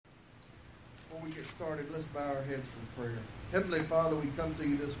Before we get started, let's bow our heads for prayer. Heavenly Father, we come to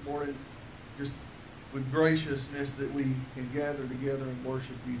you this morning just with graciousness that we can gather together and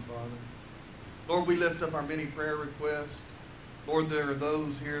worship you, Father. Lord, we lift up our many prayer requests. Lord, there are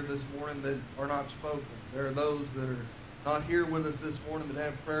those here this morning that are not spoken. There are those that are not here with us this morning that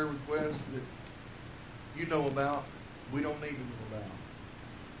have prayer requests that you know about, we don't need to know about.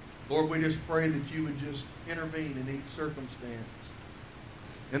 Lord, we just pray that you would just intervene in each circumstance,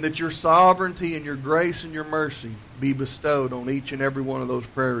 and that your sovereignty and your grace and your mercy be bestowed on each and every one of those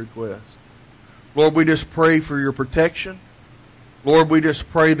prayer requests. Lord, we just pray for your protection. Lord, we just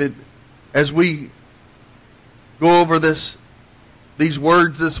pray that as we go over these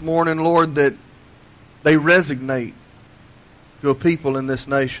words this morning, Lord, that they resonate to a people in this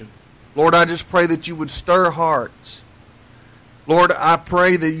nation. Lord, I just pray that you would stir hearts. Lord, I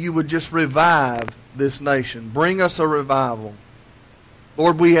pray that you would just revive this nation. Bring us a revival.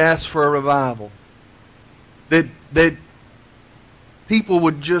 Lord, we ask for a revival. That people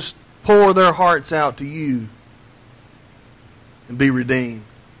would just pour their hearts out to you and be redeemed.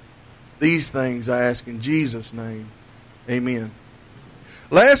 These things I ask in Jesus' name. Amen.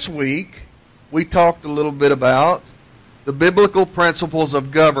 Last week, we talked a little bit about the biblical principles of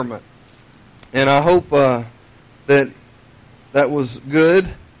government. And I hope that was good.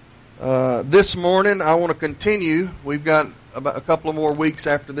 This morning, I want to continue. We've got about a couple of more weeks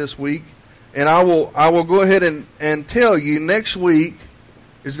after this week. And I will go ahead and tell you, next week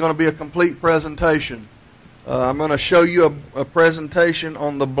is going to be a complete presentation. I'm going to show you a presentation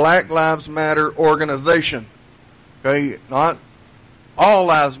on the Black Lives Matter organization. Okay? Not all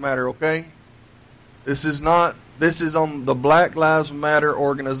lives matter, okay? This is on the Black Lives Matter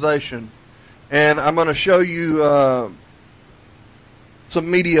organization. And I'm going to show you some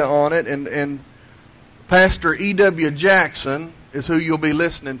media on it. And Pastor E.W. Jackson is who you'll be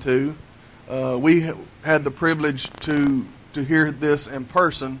listening to. We had the privilege to hear this in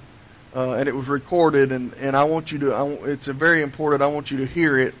person, and it was recorded. And I want you to. It's very important. I want you to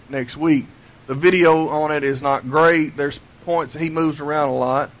hear it next week. The video on it is not great. There's points he moves around a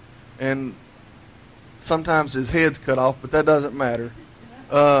lot, and sometimes his head's cut off, but that doesn't matter.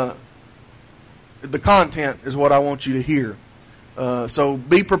 The content is what I want you to hear. So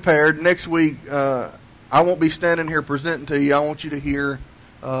be prepared. Next week, I won't be standing here presenting to you. I want you to hear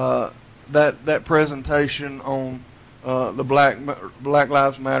that presentation on the Black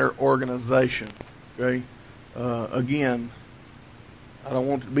Lives Matter organization. Okay. Again, I don't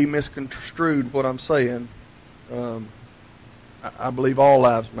want it to be misconstrued what I'm saying. I believe all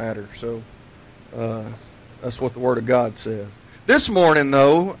lives matter. So that's what the Word of God says. This morning,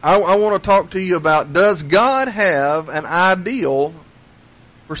 though, I want to talk to you about, does God have an ideal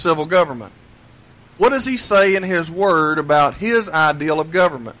for civil government? What does He say in His Word about His ideal of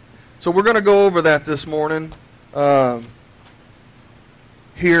government? So we're going to go over that this morning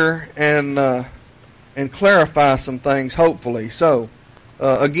here and clarify some things, hopefully. So,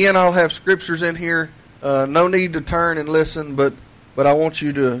 again, I'll have scriptures in here. No need to turn and listen, but I want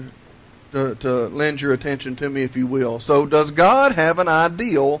you to lend your attention to me, if you will. So, does God have an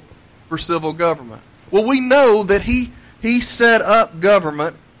ideal for civil government? Well, we know that He set up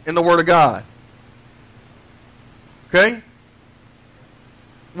government in the Word of God. Okay?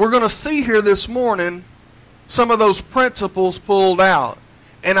 We're going to see here this morning some of those principles pulled out.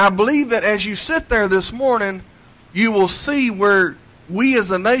 And I believe that as you sit there this morning, you will see where we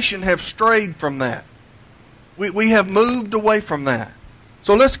as a nation have strayed from that. We have moved away from that.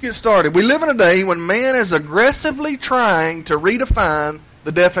 So let's get started. We live in a day when man is aggressively trying to redefine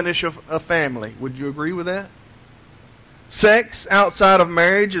the definition of family. Would you agree with that? Sex outside of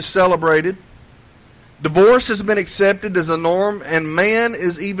marriage is celebrated. Divorce has been accepted as a norm, and man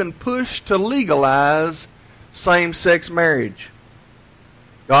is even pushed to legalize same-sex marriage.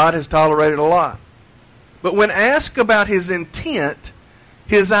 God has tolerated a lot. But when asked about His intent,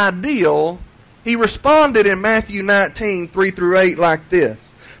 His ideal, He responded in Matthew 19, 3-8 like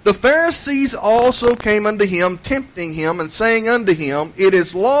this. The Pharisees also came unto Him, tempting Him, and saying unto Him, It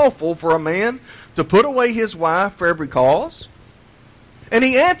is lawful for a man to put away his wife for every cause. And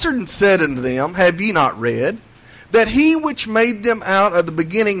He answered and said unto them, Have ye not read, that He which made them out of the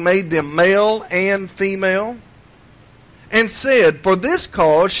beginning made them male and female? And said, For this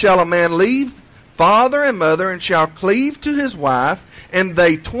cause shall a man leave father and mother, and shall cleave to his wife, and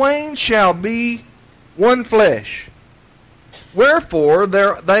they twain shall be one flesh. Wherefore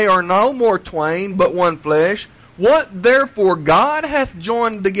they are no more twain, but one flesh. What therefore God hath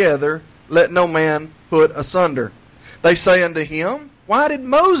joined together, let no man put asunder. They say unto Him, Why did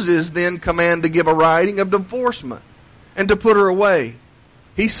Moses then command to give a writing of divorcement, and to put her away?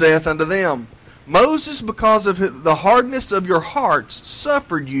 He saith unto them, Moses, because of the hardness of your hearts,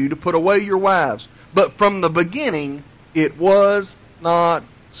 suffered you to put away your wives. But from the beginning, it was not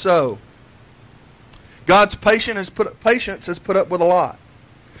so. God's patience has put up with a lot.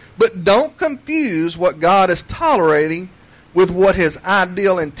 But don't confuse what God is tolerating with what his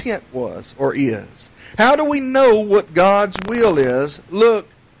ideal intent was or is. How do we know what God's will is? Look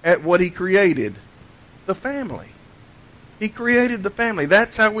at what he created. The family. He created the family.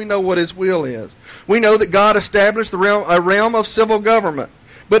 That's how we know what his will is. We know that God established a realm of civil government.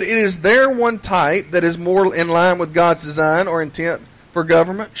 But is there one type that is more in line with God's design or intent for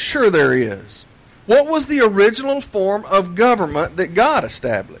government? Sure there is. What was the original form of government that God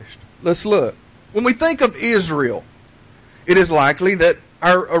established? Let's look. When we think of Israel, it is likely that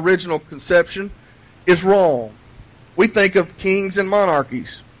our original conception is wrong. We think of kings and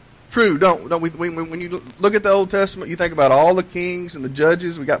monarchies. True, don't we? When you look at the Old Testament, you think about all the kings and the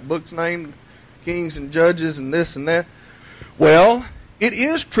judges. We got books named Kings and Judges and this and that. Well, it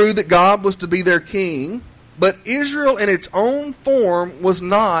is true that God was to be their king, but Israel in its own form was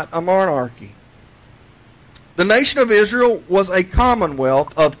not a monarchy. The nation of Israel was a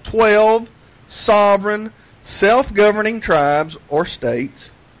commonwealth of 12 sovereign, self-governing tribes or states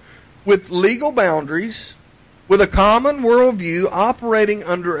with legal boundaries, with a common worldview operating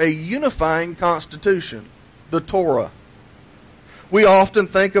under a unifying constitution, the Torah. We often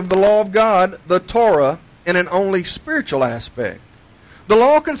think of the law of God, the Torah, in an only spiritual aspect. The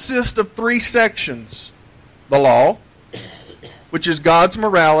law consists of 3 sections. The law, which is God's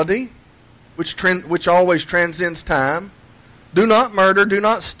morality, which always transcends time. Do not murder, do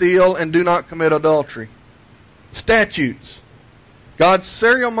not steal, and do not commit adultery. Statutes, God's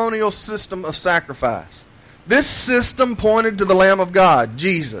ceremonial system of sacrifice. This system pointed to the Lamb of God,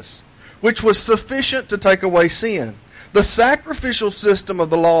 Jesus, which was sufficient to take away sin. The sacrificial system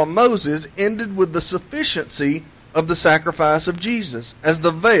of the law of Moses ended with the sufficiency of the sacrifice of Jesus, as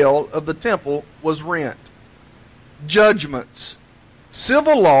the veil of the temple was rent. Judgments,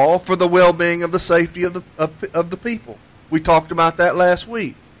 civil law for the well-being of the safety of the people. We talked about that last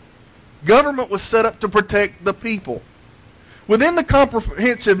week. Government was set up to protect the people. Within the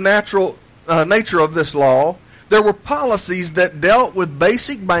comprehensive nature of this law, there were policies that dealt with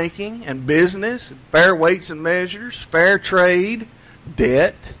basic banking and business, fair weights and measures, fair trade,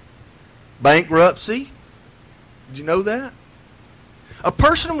 debt, bankruptcy. Did you know that? A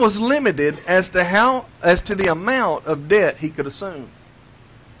person was limited as to the amount of debt he could assume.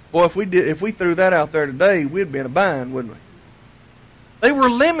 Boy, if we threw that out there today, we'd be in a bind, wouldn't we? They were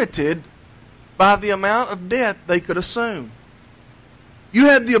limited by the amount of debt they could assume. You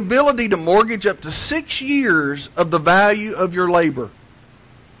had the ability to mortgage up to 6 years of the value of your labor.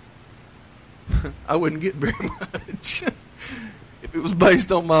 I wouldn't get very much if it was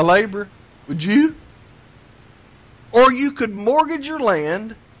based on my labor. Would you? Or you could mortgage your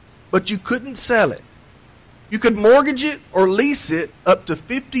land, but you couldn't sell it. You could mortgage it or lease it up to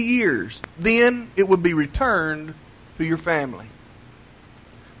 50 years. Then it would be returned to your family.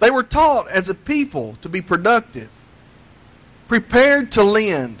 They were taught as a people to be productive, prepared to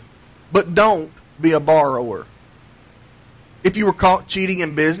lend, but don't be a borrower. If you were caught cheating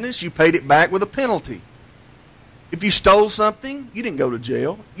in business, you paid it back with a penalty. If you stole something, you didn't go to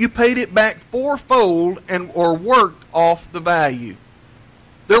jail. You paid it back fourfold or worked off the value.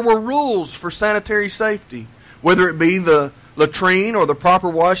 There were rules for sanitary safety, whether it be the latrine or the proper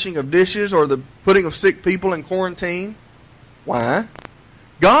washing of dishes or the putting of sick people in quarantine. Why?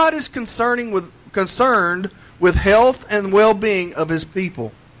 God is concerned with health and well-being of his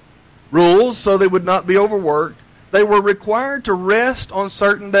people. Rules so they would not be overworked. They were required to rest on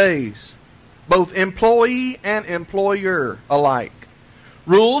certain days, both employee and employer alike.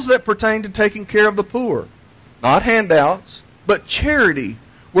 Rules that pertain to taking care of the poor, not handouts, but charity,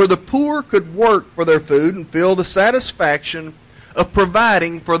 where the poor could work for their food and feel the satisfaction of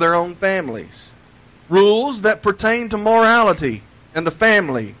providing for their own families. Rules that pertain to morality and the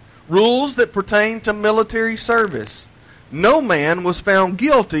family. Rules that pertain to military service. No man was found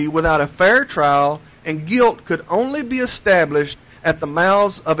guilty without a fair trial, and guilt could only be established at the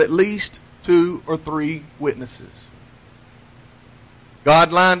mouths of at least 2 or 3 witnesses.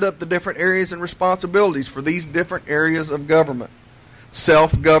 God lined up the different areas and responsibilities for these different areas of government.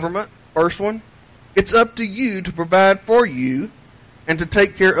 Self-government, first one. It's up to you to provide for you and to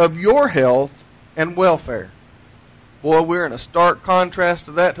take care of your health and welfare. Boy, we're in a stark contrast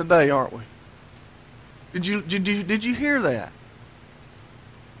to that today, aren't we? Did you hear that?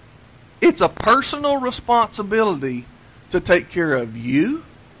 It's a personal responsibility to take care of you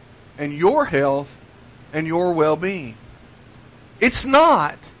and your health and your well-being. It's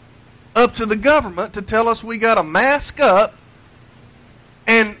not up to the government to tell us we got to mask up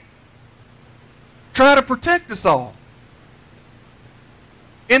and try to protect us all.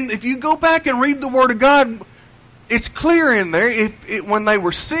 And if you go back and read the Word of God, it's clear in there, when they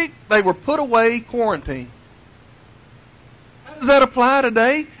were sick, they were put away, quarantined. How does that apply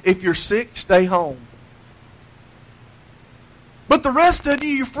today? If you're sick, stay home. But the rest of you,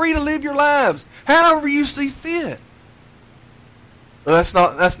 you're free to live your lives however you see fit. But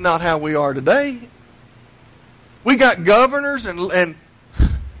that's not how we are today. We got governors and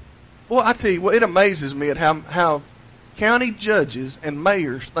well, I tell you what, it amazes me at how county judges and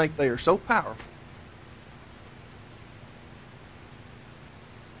mayors think they are so powerful.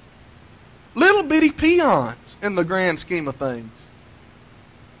 Little bitty peons in the grand scheme of things.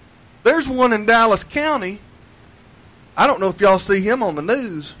 There's one in Dallas County. I don't know if y'all see him on the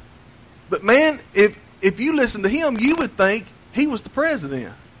news, but man, if you listen to him, you would think he was the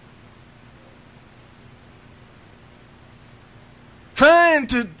president. Trying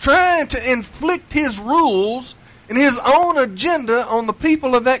to inflict his rules and his own agenda on the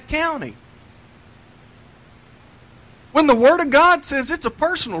people of that county. When the Word of God says it's a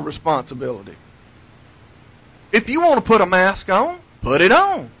personal responsibility. If you want to put a mask on, put it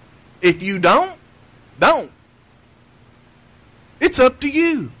on. If you don't. It's up to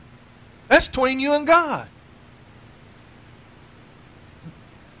you. That's between you and God.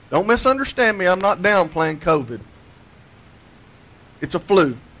 Don't misunderstand me. I'm not downplaying COVID. It's a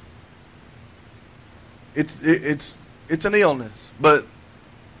flu. It's an illness. But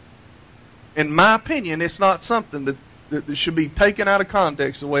in my opinion, it's not something that should be taken out of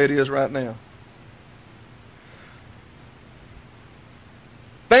context the way it is right now.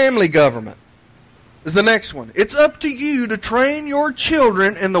 Family government is the next one. It's up to you to train your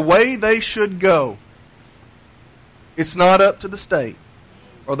children in the way they should go. It's not up to the state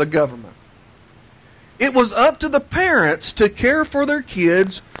or the government. It was up to the parents to care for their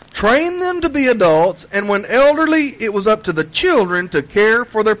kids, train them to be adults, and when elderly, it was up to the children to care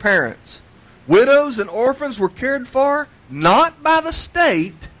for their parents. Widows and orphans were cared for not by the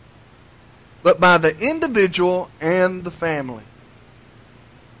state, but by the individual and the family.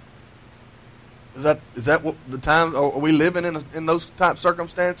 Is that what the time? Are we living in those type of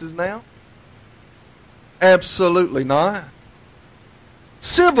circumstances now? Absolutely not.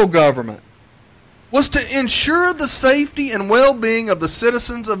 Civil government was to ensure the safety and well-being of the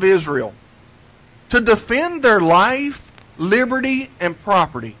citizens of Israel, to defend their life, liberty, and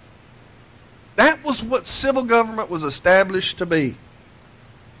property. That was what civil government was established to be.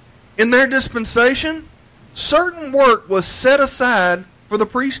 In their dispensation, certain work was set aside for the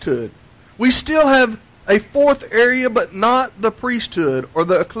priesthood. We still have a fourth area, but not the priesthood or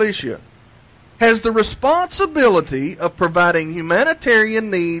the ecclesia. Has the responsibility of providing humanitarian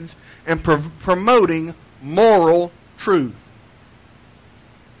needs and promoting moral truth.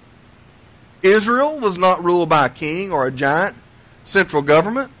 Israel was not ruled by a king or a giant central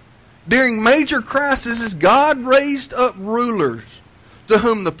government. During major crises, God raised up rulers to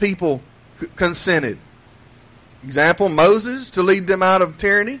whom the people consented. Example, Moses to lead them out of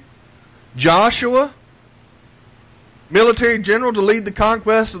tyranny. Joshua, military general, to lead the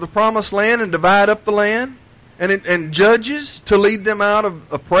conquest of the promised land and divide up the land. And Judges to lead them out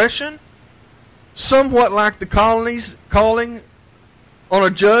of oppression. Somewhat like the colonies calling on a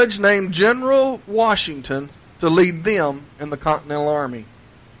judge named General Washington to lead them in the Continental Army.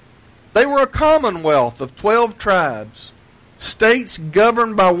 They were a commonwealth of 12 tribes, states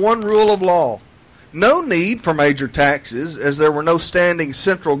governed by one rule of law. No need for major taxes, as there were no standing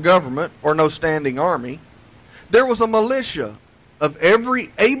central government or no standing army. There was a militia of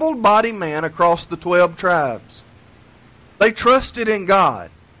every able-bodied man across the 12 tribes. They trusted in God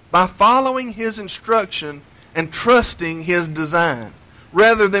by following His instruction and trusting His design,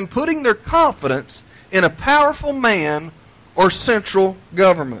 rather than putting their confidence in a powerful man or central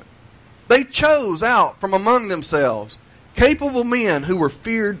government. They chose out from among themselves capable men who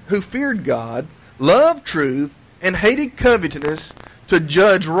feared God, loved truth, and hated covetousness, to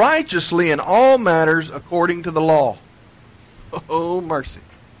judge righteously in all matters according to the law. Oh, mercy.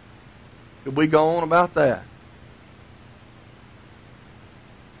 Could we go on about that?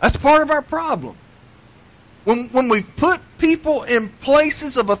 That's part of our problem. When we've put people in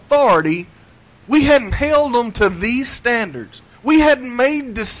places of authority, we hadn't held them to these standards. We hadn't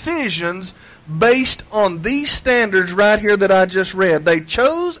made decisions based on these standards right here that I just read. They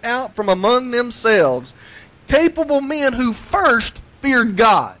chose out from among themselves capable men who first feared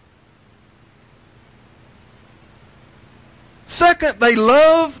God. Second, they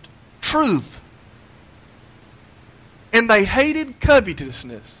loved truth. And they hated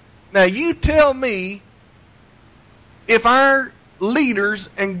covetousness. Now you tell me if our leaders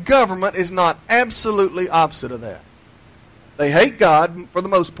and government is not absolutely opposite of that. They hate God for the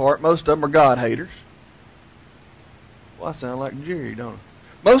most part. Most of them are God haters. Well, I sound like Jerry, don't I?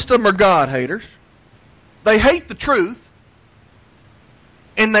 Most of them are God haters. They hate the truth.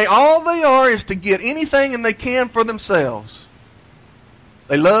 And all they are is to get anything and they can for themselves.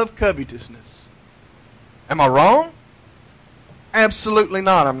 They love covetousness. Am I wrong? Absolutely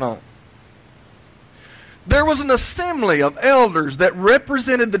not, I'm not. There was an assembly of elders that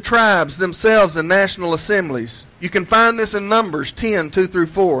represented the tribes themselves in national assemblies. You can find this in Numbers 10, 2 through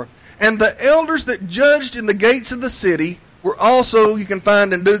 4. And the elders that judged in the gates of the city were also, you can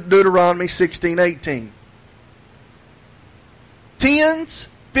find in Deuteronomy 16, 18. Tens,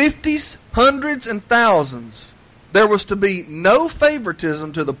 fifties, hundreds, and thousands. There was to be no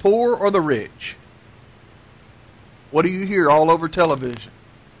favoritism to the poor or the rich. What do you hear all over television?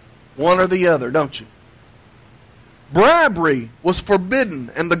 One or the other, don't you? Bribery was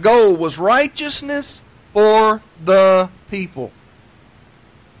forbidden, and the goal was righteousness for the people.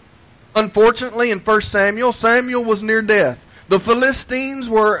 Unfortunately, in 1 Samuel, Samuel was near death. The Philistines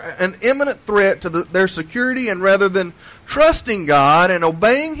were an imminent threat to their security, and rather than trusting God and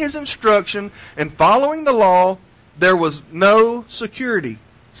obeying His instruction and following the law, there was no security,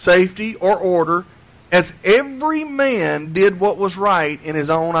 safety, or order, as every man did what was right in his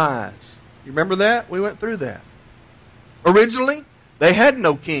own eyes. You remember that? We went through that. Originally, they had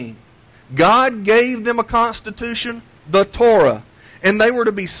no king. God gave them a constitution, the Torah, and they were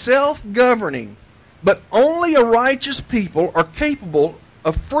to be self-governing. But only a righteous people are capable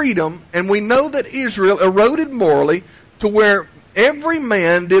of freedom, and we know that Israel eroded morally to where every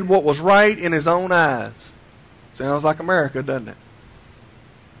man did what was right in his own eyes. Sounds like America, doesn't it?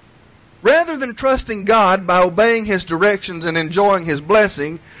 Rather than trusting God by obeying His directions and enjoying His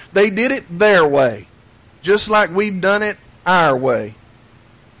blessing, they did it their way, just like we've done it our way.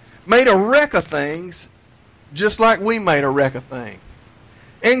 Made a wreck of things, just like we made a wreck of things.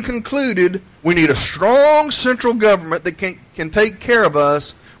 And concluded, we need a strong central government that can take care of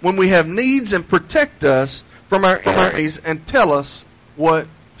us when we have needs and protect us from our enemies and tell us what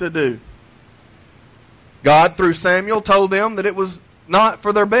to do. God, through Samuel, told them that it was not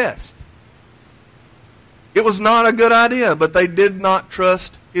for their best. It was not a good idea, but they did not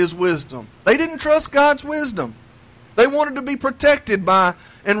trust His wisdom. They didn't trust God's wisdom. They wanted to be protected by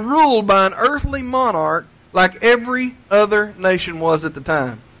and ruled by an earthly monarch like every other nation was at the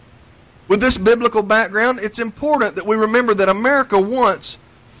time. With this biblical background, it's important that we remember that America once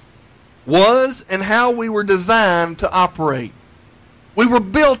was and how we were designed to operate. We were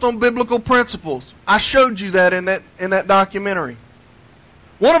built on biblical principles. I showed you that in that documentary.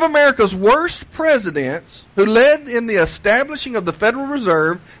 One of America's worst presidents, who led in the establishing of the Federal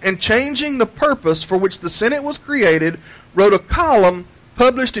Reserve and changing the purpose for which the Senate was created, wrote a column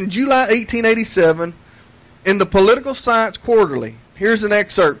published in July 1887 in the Political Science Quarterly. Here's an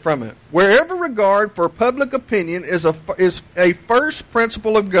excerpt from it. Wherever regard for public opinion is a first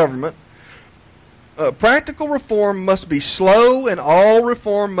principle of government, practical reform must be slow, and all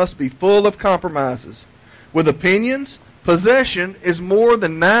reform must be full of compromises. With opinions, possession is more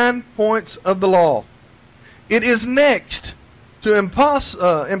than 9 points of the law. It is next to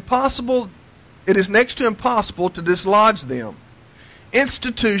impossible to dislodge them.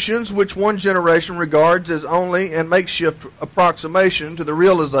 Institutions which one generation regards as only a makeshift approximation to the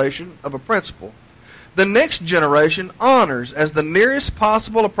realization of a principle, the next generation honors as the nearest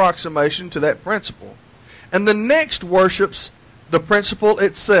possible approximation to that principle, and the next worships the principle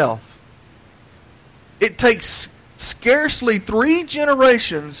itself. It takes scarcely 3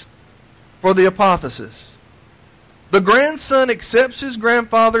 generations for the apotheosis. The grandson accepts his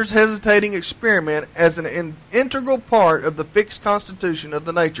grandfather's hesitating experiment as an integral part of the fixed constitution of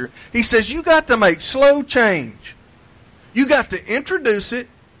the nature. He says, you got to make slow change. You got to introduce it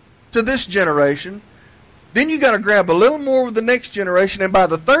to this generation. Then you got to grab a little more with the next generation, and by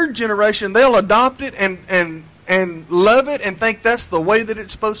the 3rd generation, they'll adopt it and love it and think that's the way that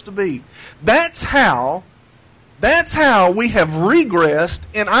it's supposed to be. That's how we have regressed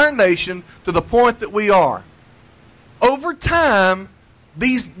in our nation to the point that we are. Over time,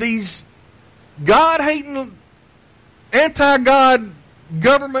 these God-hating, anti-God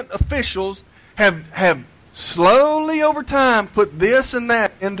government officials have slowly over time put this and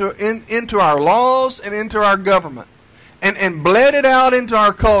that into our laws and into our government and bled it out into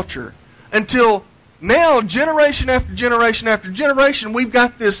our culture until now, generation after generation after generation, we've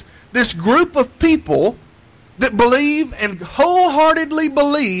got this group of people that believe and wholeheartedly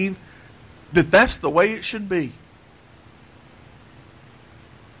believe that that's the way it should be.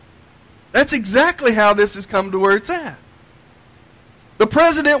 That's exactly how this has come to where it's at. The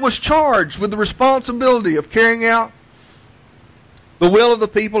president was charged with the responsibility of carrying out the will of the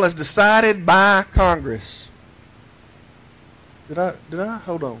people as decided by Congress. Did I?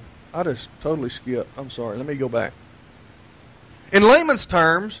 Hold on. I just totally skipped. I'm sorry. Let me go back. In layman's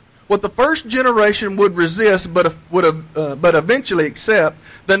terms, what the first generation would resist but eventually accept,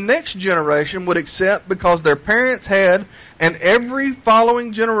 the next generation would accept because their parents had, and every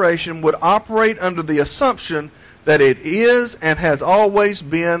following generation would operate under the assumption that it is and has always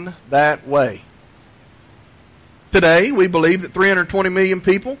been that way. Today, we believe that 320 million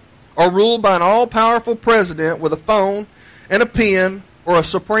people are ruled by an all-powerful president with a phone and a pen or a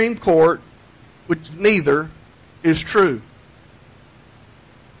Supreme Court, which neither is true.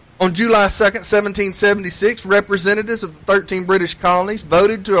 On July 2nd, 1776, representatives of the 13 British colonies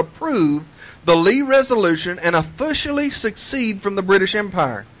voted to approve the Lee Resolution and officially secede from the British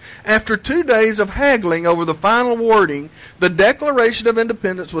Empire. After 2 days of haggling over the final wording, the Declaration of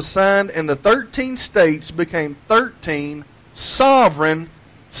Independence was signed and the 13 states became 13 sovereign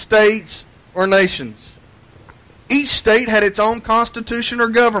states or nations. Each state had its own constitution or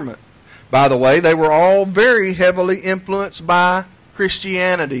government. By the way, they were all very heavily influenced by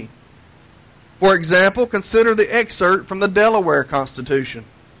Christianity. For example, consider the excerpt from the Delaware Constitution.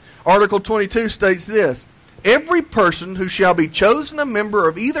 Article 22 states this: every person who shall be chosen a member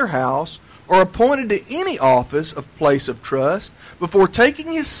of either house or appointed to any office of place of trust, before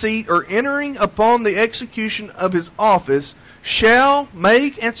taking his seat or entering upon the execution of his office, shall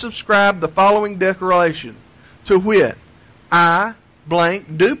make and subscribe the following declaration, to wit, I,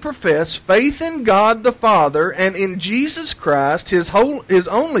 blank, do profess faith in God the Father and in Jesus Christ, his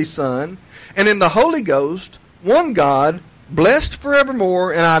only Son, and in the Holy Ghost, one God, blessed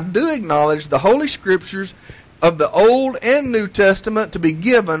forevermore, and I do acknowledge the Holy Scriptures of the Old and New Testament to be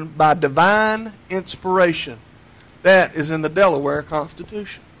given by divine inspiration. That is in the Delaware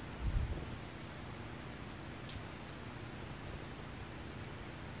Constitution.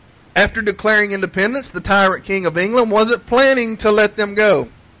 After declaring independence, the tyrant king of England wasn't planning to let them go.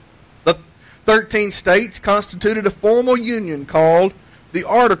 The 13 states constituted a formal union called the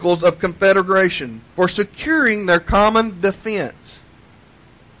Articles of Confederation for securing their common defense,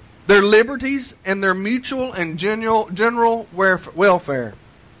 their liberties, and their mutual and general welfare.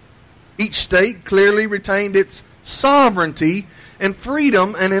 Each state clearly retained its sovereignty and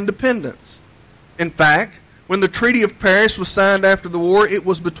freedom and independence. In fact, when the Treaty of Paris was signed after the war, it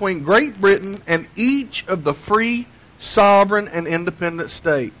was between Great Britain and each of the free, sovereign, and independent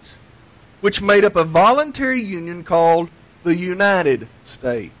states, which made up a voluntary union called the United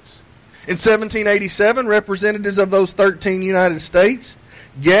States. In 1787, representatives of those 13 United States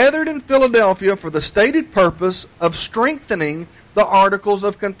gathered in Philadelphia for the stated purpose of strengthening the Articles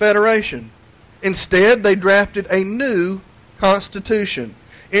of Confederation. Instead, they drafted a new constitution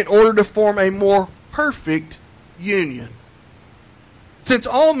in order to form a more perfect union. Since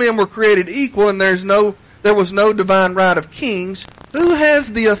all men were created equal and there was no divine right of kings, who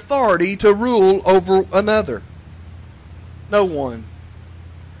has the authority to rule over another? No one.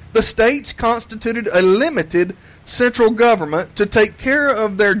 The states constituted a limited central government to take care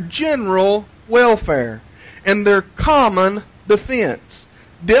of their general welfare and their common defense,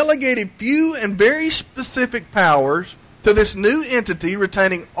 delegated few and very specific powers to this new entity,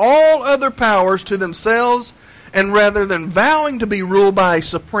 retaining all other powers to themselves, and rather than vowing to be ruled by a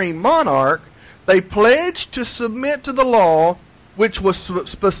supreme monarch, they pledged to submit to the law which was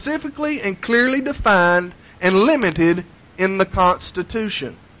specifically and clearly defined and limited in the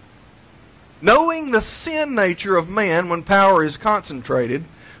Constitution. Knowing the sin nature of man when power is concentrated,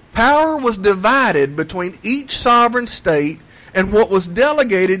 power was divided between each sovereign state and what was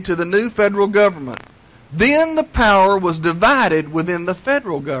delegated to the new federal government. Then the power was divided within the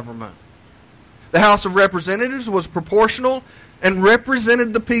federal government. The House of Representatives was proportional and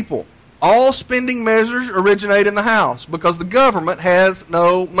represented the people. All spending measures originate in the House because the government has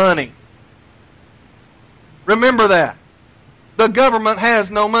no money. Remember that. The government has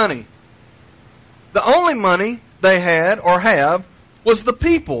no money. The only money they had or have was the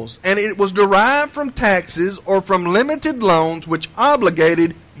people's, and it was derived from taxes or from limited loans which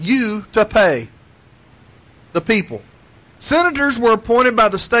obligated you to pay. The people. Senators were appointed by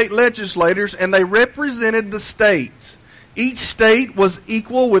the state legislators, and they represented the states. Each state was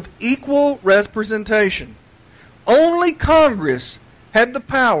equal with equal representation. Only Congress had the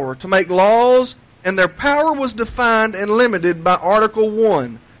power to make laws, and their power was defined and limited by Article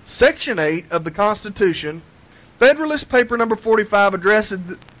 1, Section 8 of the Constitution. Federalist Paper number 45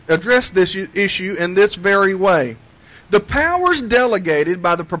 addressed this issue in this very way. The powers delegated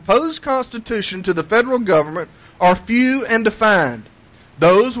by the proposed Constitution to the federal government are few and defined.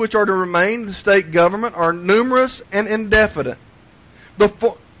 Those which are to remain the state government are numerous and indefinite.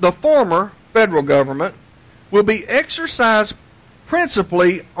 The former federal government will be exercised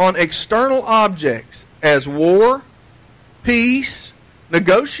principally on external objects as war, peace,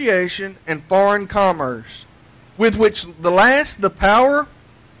 negotiation, and foreign commerce, with which the power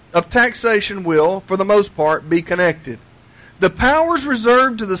of taxation will, for the most part, be connected. The powers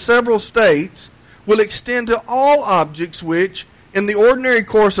reserved to the several states will extend to all objects which, in the ordinary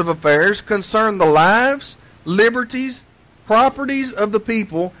course of affairs, concern the lives, liberties, properties of the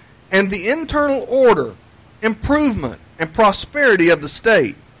people, and the internal order, improvement, and prosperity of the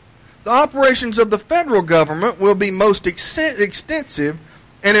state. The operations of the federal government will be most extensive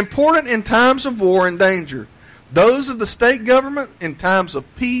and important in times of war and danger. Those of the state government in times of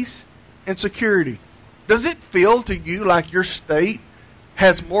peace and security. Does it feel to you like your state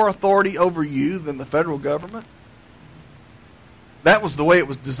has more authority over you than the federal government? That was the way it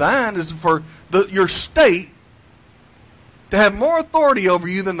was designed, is for your state to have more authority over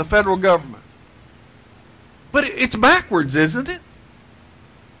you than the federal government. But it's backwards, isn't it?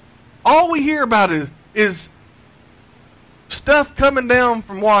 All we hear about is stuff coming down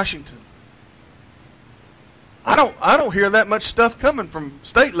from Washington. I don't hear that much stuff coming from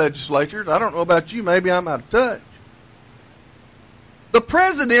state legislatures. I don't know about you. Maybe I'm out of touch. The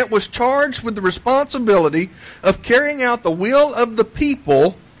president was charged with the responsibility of carrying out the will of the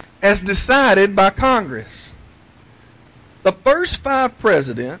people as decided by Congress. The first 5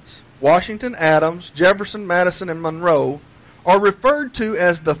 presidents, Washington, Adams, Jefferson, Madison, and Monroe, are referred to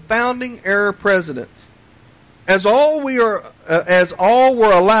as the founding era presidents, as all were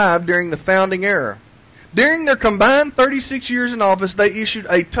alive during the founding era. During their combined 36 years in office, they issued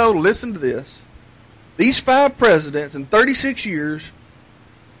a total, listen to this, these 5 presidents in 36 years,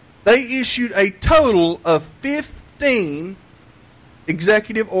 they issued a total of 15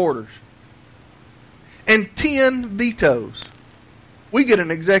 executive orders and 10 vetoes. We get an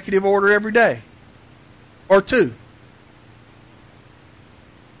executive order every day, or 2.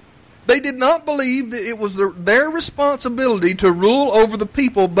 They did not believe that it was their responsibility to rule over the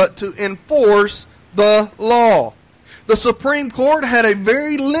people, but to enforce the law. The Supreme Court had a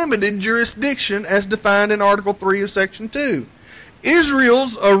very limited jurisdiction as defined in Article 3 of Section 2.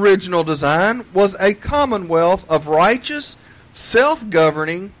 Israel's original design was a commonwealth of righteous,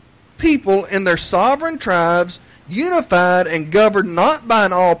 self-governing people in their sovereign tribes, unified and governed not by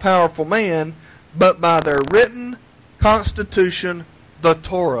an all-powerful man, but by their written constitution, the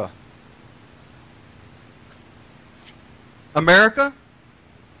Torah. America's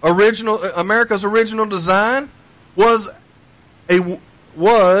original design was a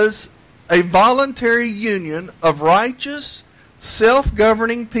voluntary union of righteous,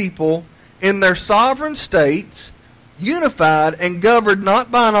 self-governing people in their sovereign states, unified and governed not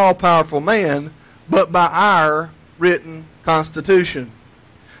by an all-powerful man, but by our written Constitution.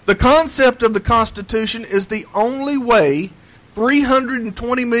 The concept of the Constitution is the only way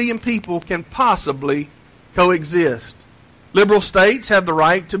 320 million people can possibly coexist. Liberal states have the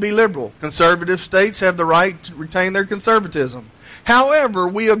right to be liberal. Conservative states have the right to retain their conservatism. However,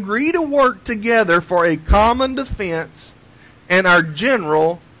 we agree to work together for a common defense and our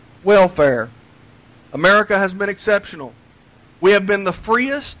general welfare. America has been exceptional. We have been the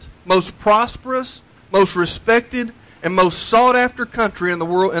freest, most prosperous, most respected, and most sought-after country in the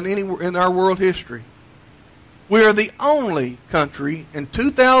world, in our world history. We are the only country in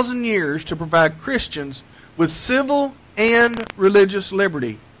 2,000 years to provide Christians with civil and religious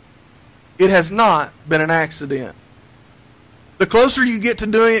liberty. It has not been an accident. The closer you get to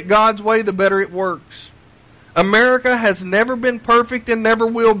doing it God's way, the better it works. America has never been perfect and never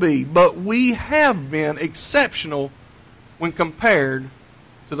will be, but we have been exceptional when compared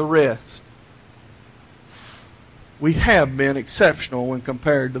to the rest. We have been exceptional when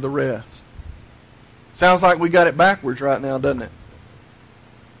compared to the rest. Sounds like we got it backwards right now, doesn't it?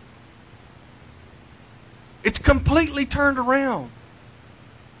 It's completely turned around.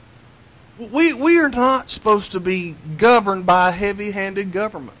 We are not supposed to be governed by a heavy-handed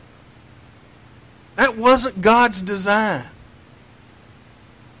government. That wasn't God's design.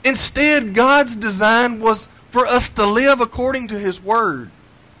 Instead, God's design was for us to live according to His Word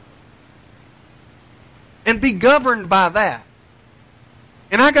and be governed by that.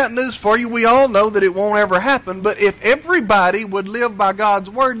 And I got news for you. We all know that it won't ever happen, but if everybody would live by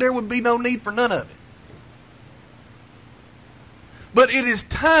God's Word, there would be no need for none of it. But it is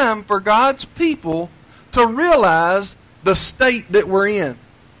time for God's people to realize the state that we're in.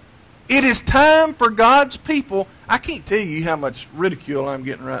 It is time for God's people. I can't tell you how much ridicule I'm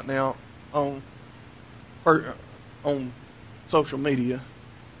getting right now on social media.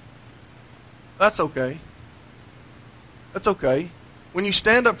 That's okay. That's okay. When you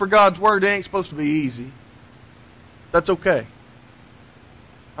stand up for God's word, it ain't supposed to be easy. That's okay.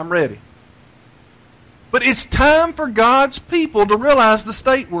 I'm ready. But it's time for God's people to realize the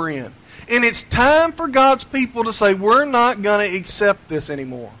state we're in. And it's time for God's people to say, we're not going to accept this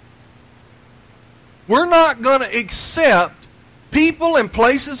anymore. We're not going to accept people in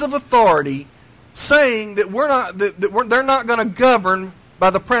places of authority saying that they're not going to govern by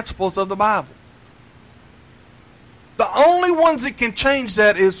the principles of the Bible. The only ones that can change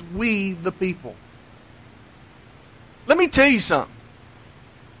that is we, the people. Let me tell you something.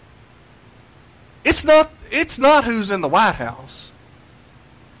 It's not who's in the White House.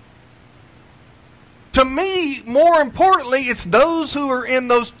 To me, more importantly, it's those who are in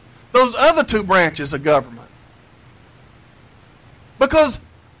those other two branches of government. Because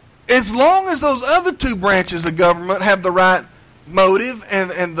as long as those other two branches of government have the right motive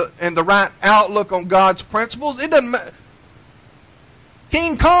and the right outlook on God's principles, it doesn't matter.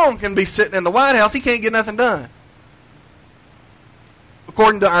 King Kong can be sitting in the White House, he can't get nothing done,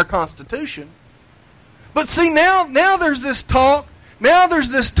 according to our Constitution. But see, now there's this talk. Now there's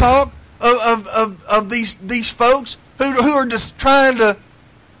this talk of these folks who are just trying to,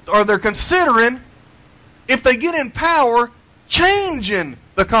 or they're considering, if they get in power, changing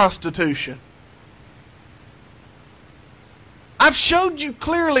the Constitution. I've showed you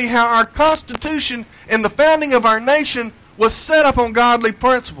clearly how our Constitution and the founding of our nation was set up on godly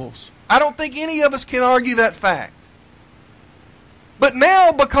principles. I don't think any of us can argue that fact. But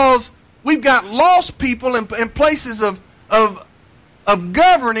now, because we've got lost people in places of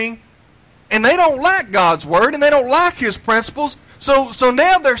governing, and they don't like God's word and they don't like His principles, so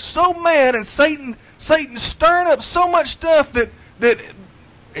now they're so mad, and Satan's stirring up so much stuff that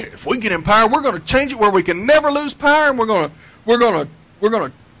if we get in power, we're going to change it where we can never lose power, and we're going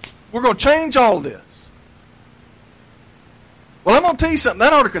to change all this. Well, I'm going to tell you something.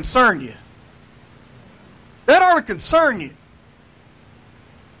 That ought to concern you. That ought to concern you.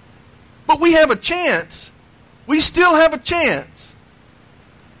 But we have a chance. We still have a chance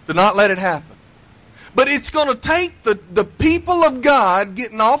to not let it happen. But it's going to take the people of God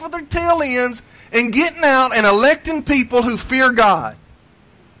getting off of their tail ends and getting out and electing people who fear God.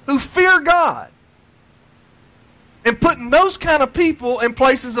 Who fear God. And putting those kind of people in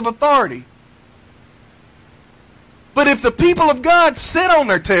places of authority. But if the people of God sit on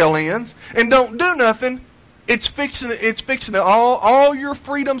their tail ends and don't do nothing, it's fixing to all your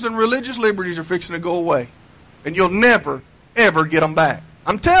freedoms and religious liberties are fixing to go away. And you'll never, ever get them back.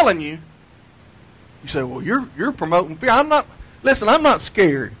 I'm telling you. You say, well, you're promoting fear. I'm not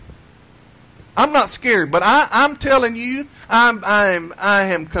scared. I'm not scared. But I'm telling you, I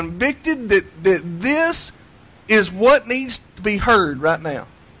am convicted that this is what needs to be heard right now.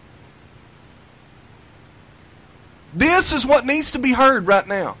 This is what needs to be heard right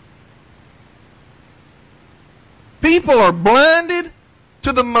now. People are blinded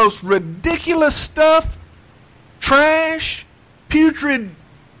to the most ridiculous stuff, trash, putrid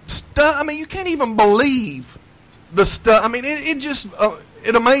stuff. I mean, you can't even believe the stuff. I mean,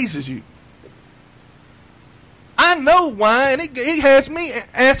 it amazes you. I know why, and it has me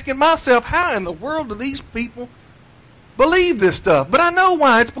asking myself, how in the world do these people believe this stuff? But I know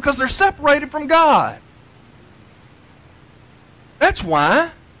why. It's because they're separated from God. That's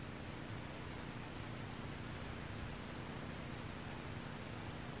why.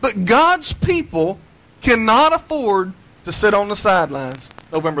 But God's people cannot afford to sit on the sidelines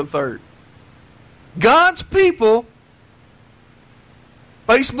November 3rd. God's people,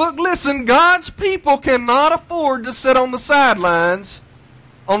 Facebook, listen, God's people cannot afford to sit on the sidelines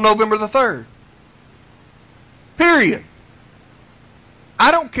on November the 3rd. Period. I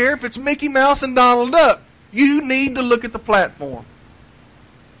don't care if it's Mickey Mouse and Donald Duck. You need to look at the platform.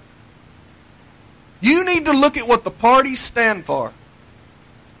 You need to look at what the parties stand for.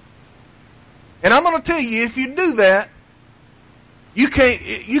 And I'm going to tell you, if you do that, you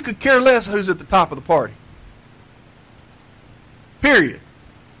could care less who's at the top of the party. Period.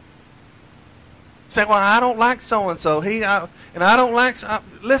 Say, well, I don't like so-and-so. And I don't like...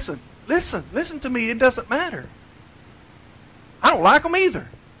 Listen to me. It doesn't matter. I don't like them either.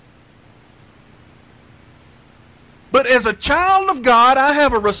 But as a child of God, I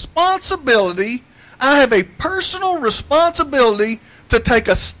have a responsibility. I have a personal responsibility to take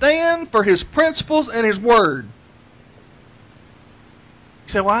a stand for His principles and His word. You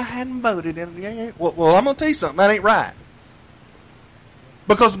say, well, I hadn't voted. Well, I'm going to tell you something. That ain't right.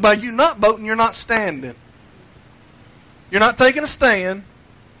 Because by you not voting, you're not standing. You're not taking a stand.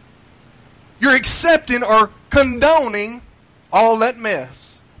 You're accepting or condoning all that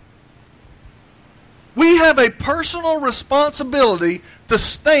mess. We have a personal responsibility to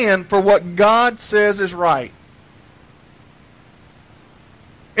stand for what God says is right.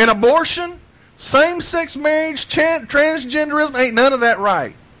 In abortion, same-sex marriage, transgenderism, ain't none of that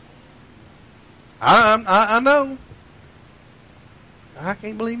right. I know. I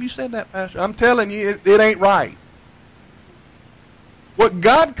can't believe you said that, Pastor. I'm telling you, it ain't right. What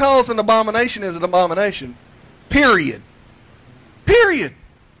God calls an abomination is an abomination. Period. Period.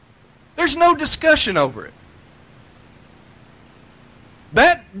 There's no discussion over it.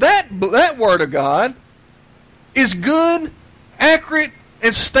 That word of God is good, accurate,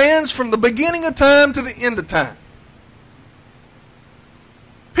 and stands from the beginning of time to the end of time.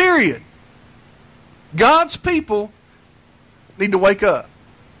 Period. God's people need to wake up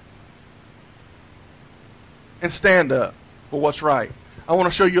and stand up for what's right. I want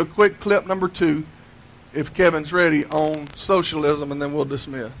to show you a quick clip, number 2, if Kevin's ready, on socialism, and then we'll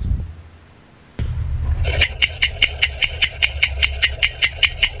dismiss.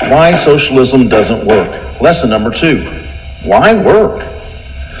 Why socialism doesn't work. Lesson number 2. Why work?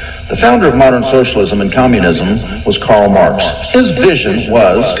 The founder of modern socialism and communism was Karl Marx. His vision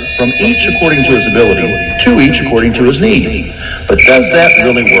was from each according to his ability, to each according to his need. But does that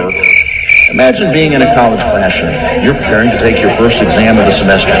really work? Imagine being in a college classroom. You're preparing to take your first exam of the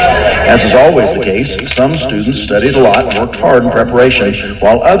semester. As is always the case, some students studied a lot and worked hard in preparation,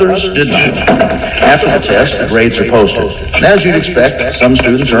 while others did not. After the test, the grades are posted. And as you'd expect, some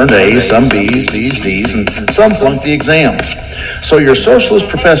students earned A's, some B's, C's, D's, and some flunked the exams. So your socialist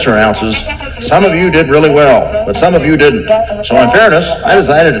professor announces, some of you did really well, but some of you didn't. So in fairness, I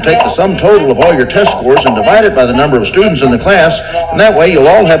decided to take the sum total of all your test scores and divide it by the number of students in the class, and that way you'll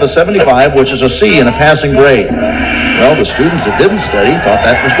all have a 75, which is a C in a passing grade. Well, the students that didn't study thought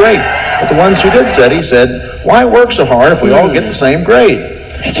that was great, but the ones who did study said, why work so hard if we all get the same grade?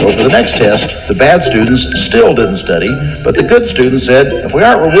 So for the next test, the bad students still didn't study, but the good students said, if we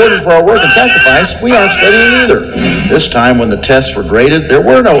aren't rewarded for our work and sacrifice, we aren't studying either. This time when the tests were graded, there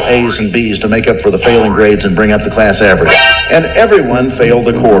were no A's and B's to make up for the failing grades and bring up the class average. And everyone failed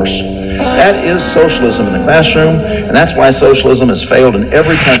the course. That is socialism in the classroom, and that's why socialism has failed in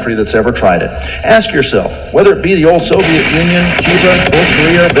every country that's ever tried it. Ask yourself, whether it be the old Soviet Union, Cuba, North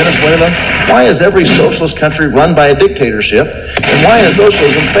Korea, Venezuela, why is every socialist country run by a dictatorship, and why has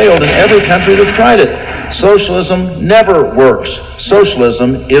socialism failed in every country that's tried it? Socialism never works.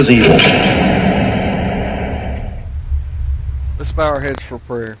 Socialism is evil. Let's bow our heads for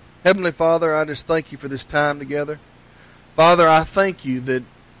prayer. Heavenly Father, I just thank you for this time together. Father, I thank you that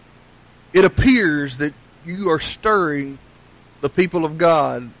it appears that you are stirring the people of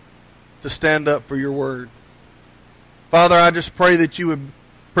God to stand up for your word. Father, I just pray that you would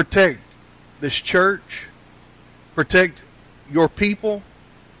protect this church, protect your people.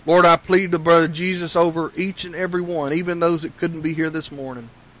 Lord, I plead the blood of Jesus over each and every one, even those that couldn't be here this morning.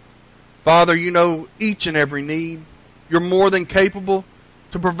 Father, you know each and every need. You're more than capable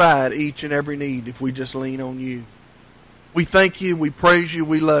to provide each and every need if we just lean on you. We thank you, we praise you,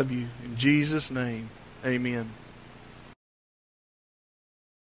 we love you. In Jesus' name, amen.